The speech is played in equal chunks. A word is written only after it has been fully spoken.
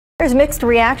There's mixed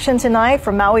reaction tonight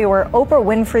from Maui, where Oprah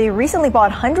Winfrey recently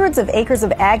bought hundreds of acres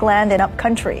of ag land in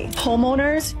upcountry.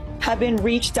 Homeowners have been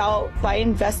reached out by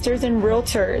investors and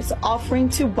realtors offering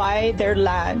to buy their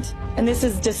land, and this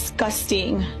is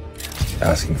disgusting.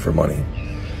 Asking for money.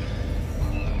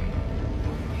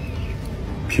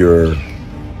 Pure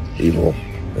evil,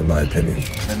 in my opinion.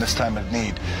 In this time of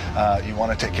need, you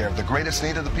want to take care of the greatest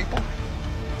need of the people,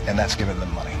 and that's giving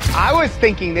them money. I was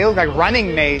thinking they look like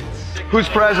running mates. Who's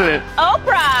president?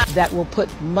 Oprah! That will put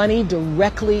money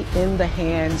directly in the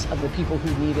hands of the people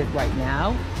who need it right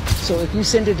now. So if you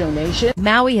send a donation...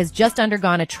 Maui has just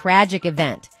undergone a tragic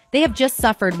event. They have just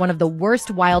suffered one of the worst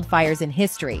wildfires in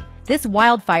history. This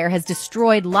wildfire has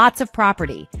destroyed lots of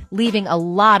property, leaving a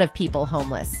lot of people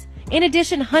homeless. In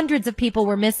addition, hundreds of people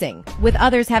were missing, with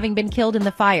others having been killed in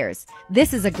the fires.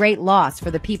 This is a great loss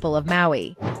for the people of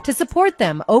Maui. To support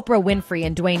them, Oprah Winfrey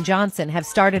and Dwayne Johnson have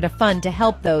started a fund to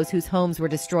help those whose homes were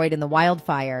destroyed in the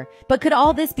wildfire. But could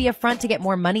all this be a front to get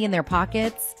more money in their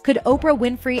pockets? Could Oprah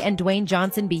Winfrey and Dwayne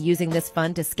Johnson be using this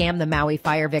fund to scam the Maui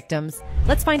fire victims?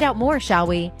 Let's find out more, shall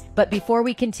we? But before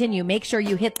we continue, make sure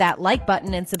you hit that like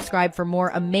button and subscribe for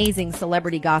more amazing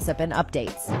celebrity gossip and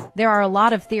updates. There are a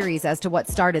lot of theories as to what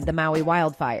started the Maui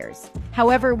wildfires.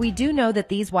 However, we do know that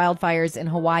these wildfires in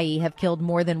Hawaii have killed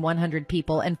more than 100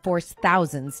 people and forced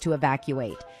thousands to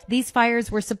evacuate. These fires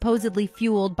were supposedly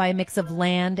fueled by a mix of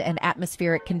land and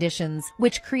atmospheric conditions,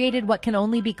 which created what can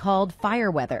only be called fire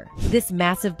weather. This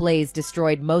massive blaze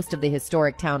destroyed most of the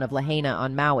historic town of Lahaina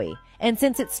on Maui. And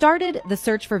since it started, the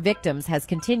search for victims has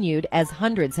continued as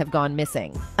hundreds have gone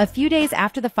missing. A few days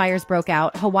after the fires broke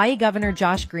out, Hawaii Governor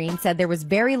Josh Green said there was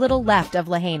very little left of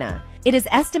Lahaina. It is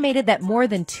estimated that more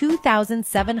than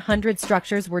 2,700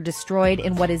 structures were destroyed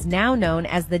in what is now known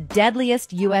as the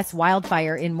deadliest U.S.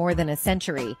 wildfire in more than a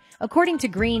century. According to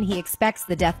Green, he expects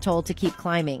the death toll to keep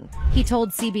climbing. He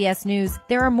told CBS News,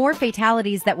 "There are more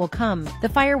fatalities that will come. The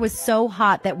fire was so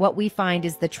hot that what we find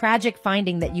is the tragic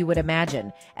finding that you would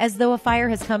imagine, as though a fire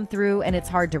has come through and it's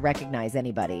hard to recognize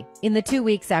anybody." In the 2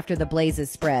 weeks after the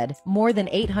blazes spread, more than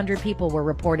 800 people were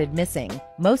reported missing,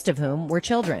 most of whom were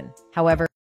children. However,